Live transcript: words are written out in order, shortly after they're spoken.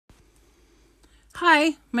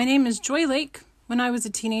Hi, my name is Joy Lake. When I was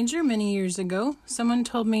a teenager many years ago, someone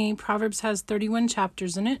told me Proverbs has 31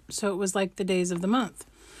 chapters in it, so it was like the days of the month.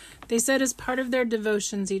 They said as part of their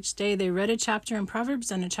devotions each day, they read a chapter in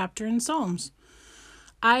Proverbs and a chapter in Psalms.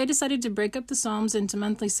 I decided to break up the Psalms into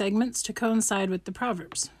monthly segments to coincide with the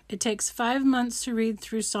Proverbs. It takes 5 months to read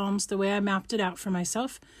through Psalms the way I mapped it out for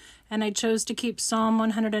myself, and I chose to keep Psalm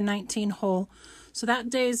 119 whole, so that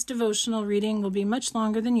day's devotional reading will be much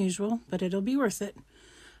longer than usual, but it'll be worth it.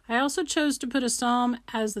 I also chose to put a psalm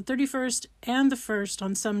as the 31st and the 1st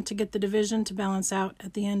on some to get the division to balance out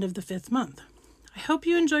at the end of the 5th month. I hope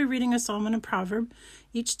you enjoy reading a psalm and a proverb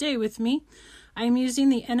each day with me. I am using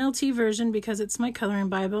the NLT version because it's my coloring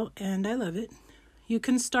Bible and I love it. You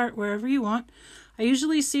can start wherever you want. I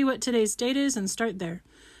usually see what today's date is and start there.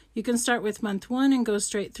 You can start with month 1 and go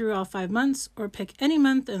straight through all 5 months, or pick any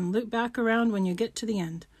month and loop back around when you get to the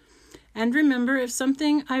end. And remember, if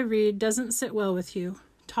something I read doesn't sit well with you,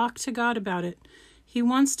 talk to God about it. He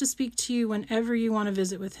wants to speak to you whenever you want to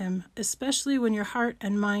visit with him, especially when your heart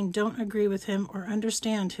and mind don't agree with him or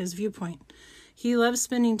understand his viewpoint. He loves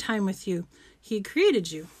spending time with you. He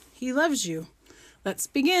created you. He loves you. Let's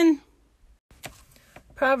begin.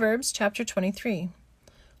 Proverbs chapter 23.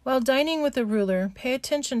 While dining with a ruler, pay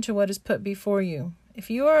attention to what is put before you. If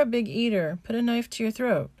you are a big eater, put a knife to your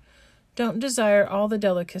throat. Don't desire all the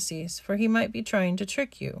delicacies, for he might be trying to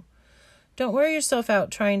trick you. Don't wear yourself out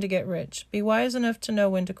trying to get rich. Be wise enough to know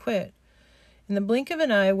when to quit. In the blink of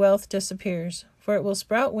an eye, wealth disappears, for it will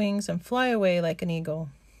sprout wings and fly away like an eagle.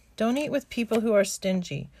 Don't eat with people who are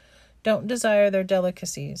stingy. Don't desire their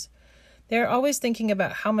delicacies. They are always thinking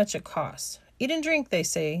about how much it costs. Eat and drink, they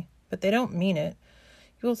say, but they don't mean it.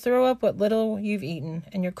 You will throw up what little you've eaten,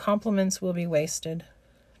 and your compliments will be wasted.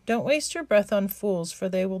 Don't waste your breath on fools, for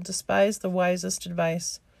they will despise the wisest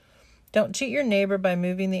advice. Don't cheat your neighbor by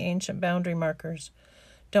moving the ancient boundary markers.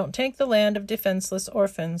 Don't take the land of defenseless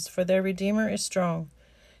orphans, for their Redeemer is strong.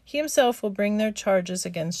 He himself will bring their charges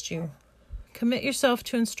against you. Commit yourself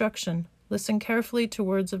to instruction. Listen carefully to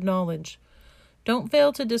words of knowledge. Don't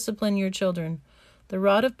fail to discipline your children. The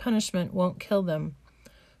rod of punishment won't kill them.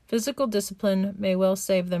 Physical discipline may well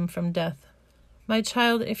save them from death. My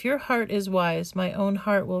child, if your heart is wise, my own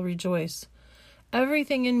heart will rejoice.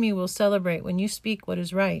 Everything in me will celebrate when you speak what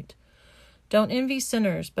is right. Don't envy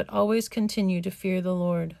sinners, but always continue to fear the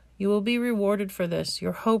Lord. You will be rewarded for this.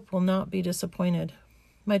 Your hope will not be disappointed.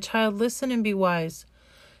 My child, listen and be wise.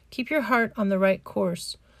 Keep your heart on the right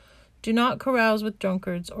course. Do not carouse with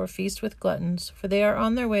drunkards or feast with gluttons, for they are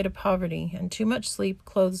on their way to poverty, and too much sleep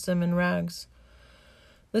clothes them in rags.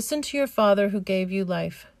 Listen to your father who gave you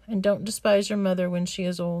life, and don't despise your mother when she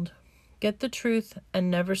is old. Get the truth and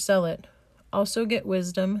never sell it. Also get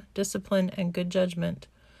wisdom, discipline, and good judgment.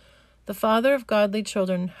 The father of godly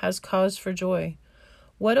children has cause for joy.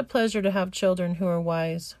 What a pleasure to have children who are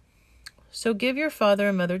wise. So give your father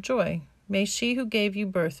and mother joy. May she who gave you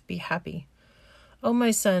birth be happy. O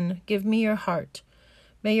my son, give me your heart.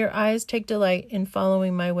 May your eyes take delight in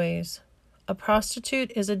following my ways. A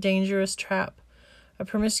prostitute is a dangerous trap. A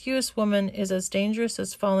promiscuous woman is as dangerous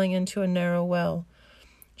as falling into a narrow well.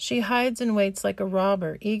 She hides and waits like a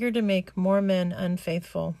robber, eager to make more men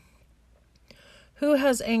unfaithful. Who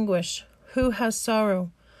has anguish? Who has sorrow?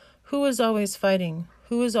 Who is always fighting?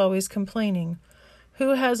 Who is always complaining?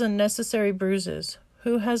 Who has unnecessary bruises?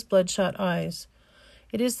 Who has bloodshot eyes?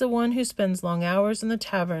 It is the one who spends long hours in the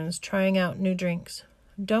taverns trying out new drinks.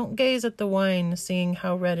 Don't gaze at the wine, seeing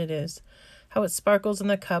how red it is, how it sparkles in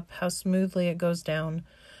the cup, how smoothly it goes down.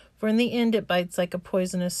 For in the end it bites like a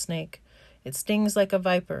poisonous snake. It stings like a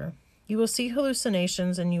viper. You will see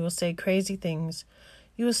hallucinations, and you will say crazy things.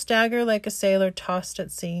 You will stagger like a sailor tossed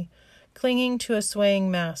at sea, clinging to a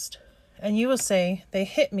swaying mast. And you will say, they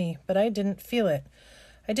hit me, but I didn't feel it.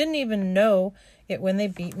 I didn't even know it when they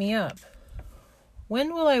beat me up.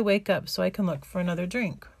 When will I wake up so I can look for another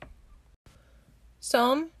drink?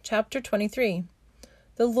 Psalm chapter 23.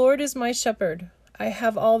 The Lord is my shepherd. I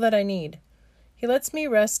have all that I need. He lets me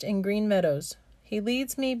rest in green meadows. He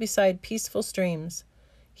leads me beside peaceful streams.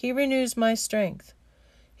 He renews my strength.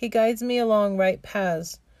 He guides me along right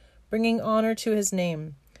paths, bringing honor to his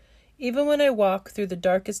name. Even when I walk through the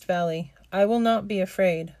darkest valley, I will not be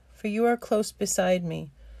afraid, for you are close beside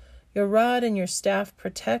me. Your rod and your staff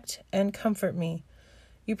protect and comfort me.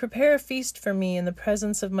 You prepare a feast for me in the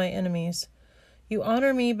presence of my enemies. You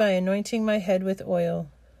honor me by anointing my head with oil.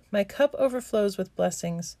 My cup overflows with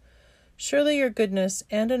blessings. Surely your goodness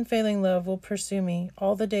and unfailing love will pursue me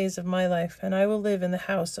all the days of my life, and I will live in the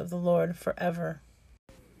house of the Lord forever.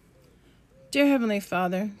 Dear Heavenly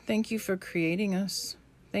Father, thank you for creating us.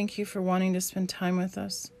 Thank you for wanting to spend time with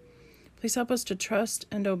us. Please help us to trust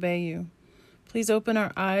and obey you. Please open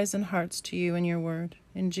our eyes and hearts to you and your word.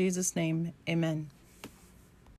 In Jesus' name, amen.